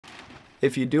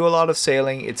If you do a lot of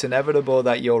sailing, it's inevitable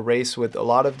that you'll race with a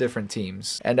lot of different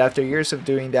teams. And after years of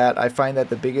doing that, I find that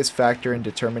the biggest factor in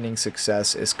determining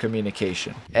success is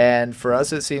communication. And for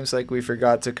us, it seems like we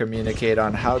forgot to communicate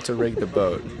on how to rig the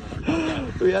boat.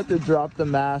 We had to drop the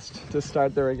mast to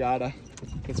start the regatta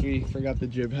because we forgot the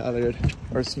jib halyard,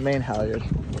 or main halyard.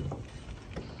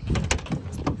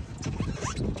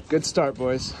 Good start,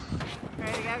 boys.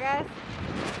 Ready to go, guys?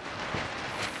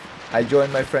 I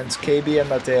joined my friends KB and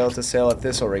Mateo to sail a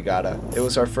Thistle regatta. It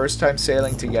was our first time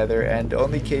sailing together, and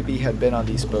only KB had been on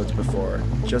these boats before,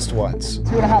 just once.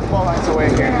 2.5 boat lines away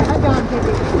here. Yeah, head down,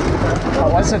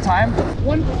 KB. What's the time?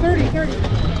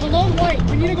 1:30. Below white.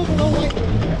 We need to go below white.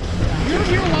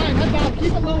 Your line, head down.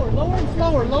 Keep it lower. Lower and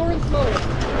slower. Lower and slower.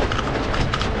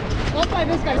 Up by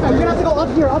this guy. You're gonna have to go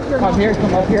up here. Up here. Come here.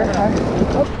 Come up here. Hi.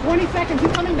 Oh, 20 seconds.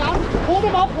 He's coming down. Hold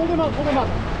him up. Hold him up. Hold him up.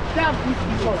 Down.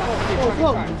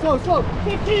 Slow.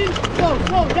 15.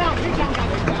 Slow. Down.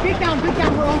 Big down.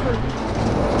 We're over.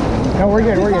 No, we're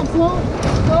good. We're good. Slow.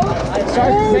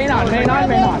 Start. Main on.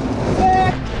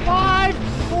 6, 5,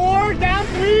 4. Down.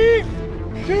 3,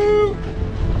 2.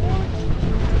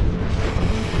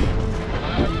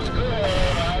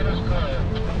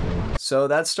 So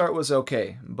that start was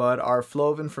okay, but our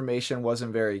flow of information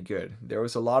wasn't very good. There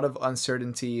was a lot of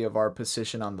uncertainty of our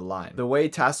position on the line. The way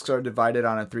tasks are divided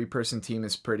on a 3-person team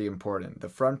is pretty important. The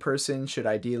front person should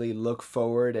ideally look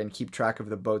forward and keep track of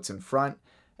the boats in front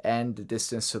and the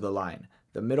distance to the line.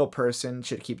 The middle person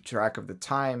should keep track of the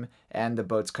time and the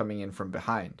boats coming in from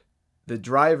behind. The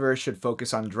driver should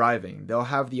focus on driving. They'll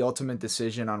have the ultimate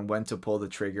decision on when to pull the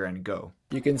trigger and go.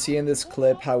 You can see in this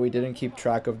clip how we didn't keep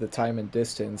track of the time and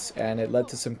distance, and it led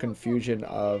to some confusion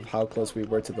of how close we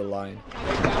were to the line.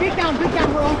 Big down,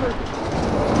 we're over.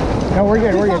 No, we're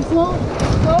good. Slow.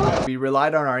 We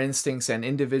relied on our instincts and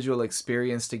individual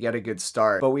experience to get a good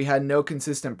start, but we had no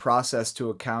consistent process to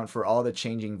account for all the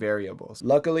changing variables.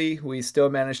 Luckily, we still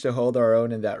managed to hold our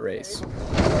own in that race.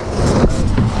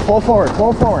 Pull forward.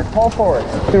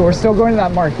 Dude, we're still going to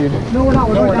that mark, dude. No, we're not.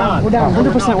 We're down.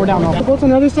 100%. We're down. The boat's on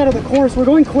the other side of the course. We're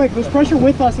going quick. There's pressure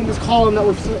with us in this column that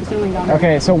we're sailing down.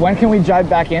 Okay, so when can we jibe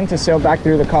back in to sail back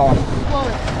through the column?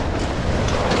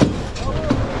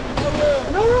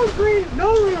 No room, Green.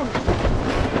 No room.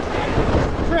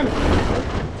 Trim.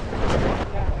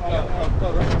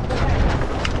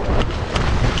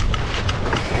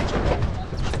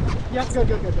 Yes, good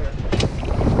there.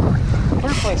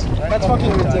 Third place. That's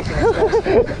fucking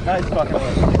ridiculous. Nice fucking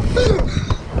work.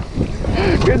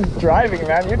 Good driving,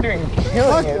 man. You're killing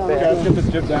it there. Let's get this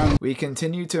jib down. We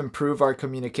continued to improve our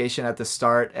communication at the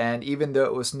start, and even though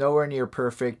it was nowhere near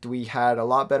perfect, we had a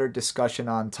lot better discussion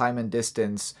on time and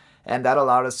distance, and that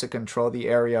allowed us to control the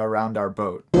area around our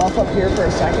boat. Luff up here for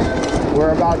a second.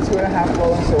 We're about 2.5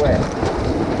 boat lengths away.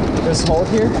 Just hold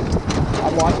here.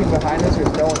 I'm walking behind us.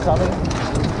 There's no one coming.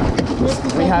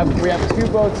 We have 2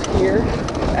 boats here,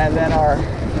 and then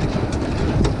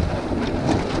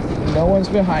no one's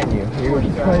behind you. You're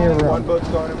plenty of room. One boat's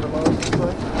going in for low this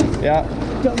way. Yeah.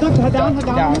 Head down here.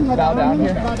 Bow down.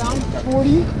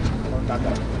 40. Got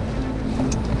that.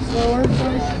 Slower.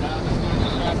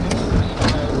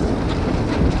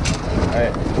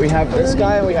 Alright, we have this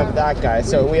guy and we have that guy,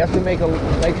 so we have to make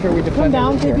sure we defend. Come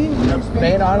down, baby.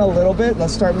 Main on a little bit.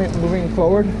 Let's start moving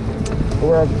forward.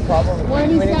 We're a problem. We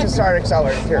need to start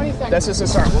accelerating here. This is the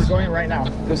start. We're going right now.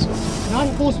 Not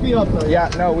full speed up though. Yeah,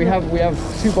 no, we have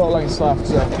 2 boat lengths left.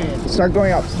 So start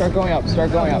going up.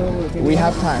 We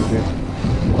have time, dude.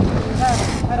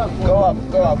 Head up. Go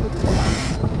up.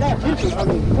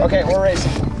 Okay, we're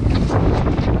racing.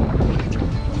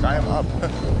 Try him up.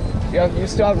 You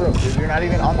still have room, dude. You're not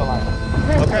even on the line.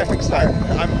 Okay, start.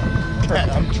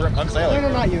 I'm sailing. No,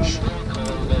 not you.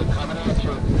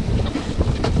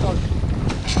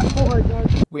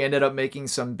 We ended up making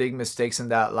some big mistakes in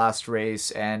that last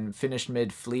race and finished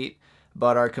mid-fleet,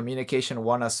 but our communication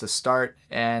won us to start,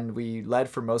 and we led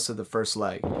for most of the first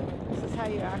leg. This is how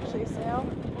you actually sail,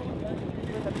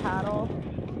 with a paddle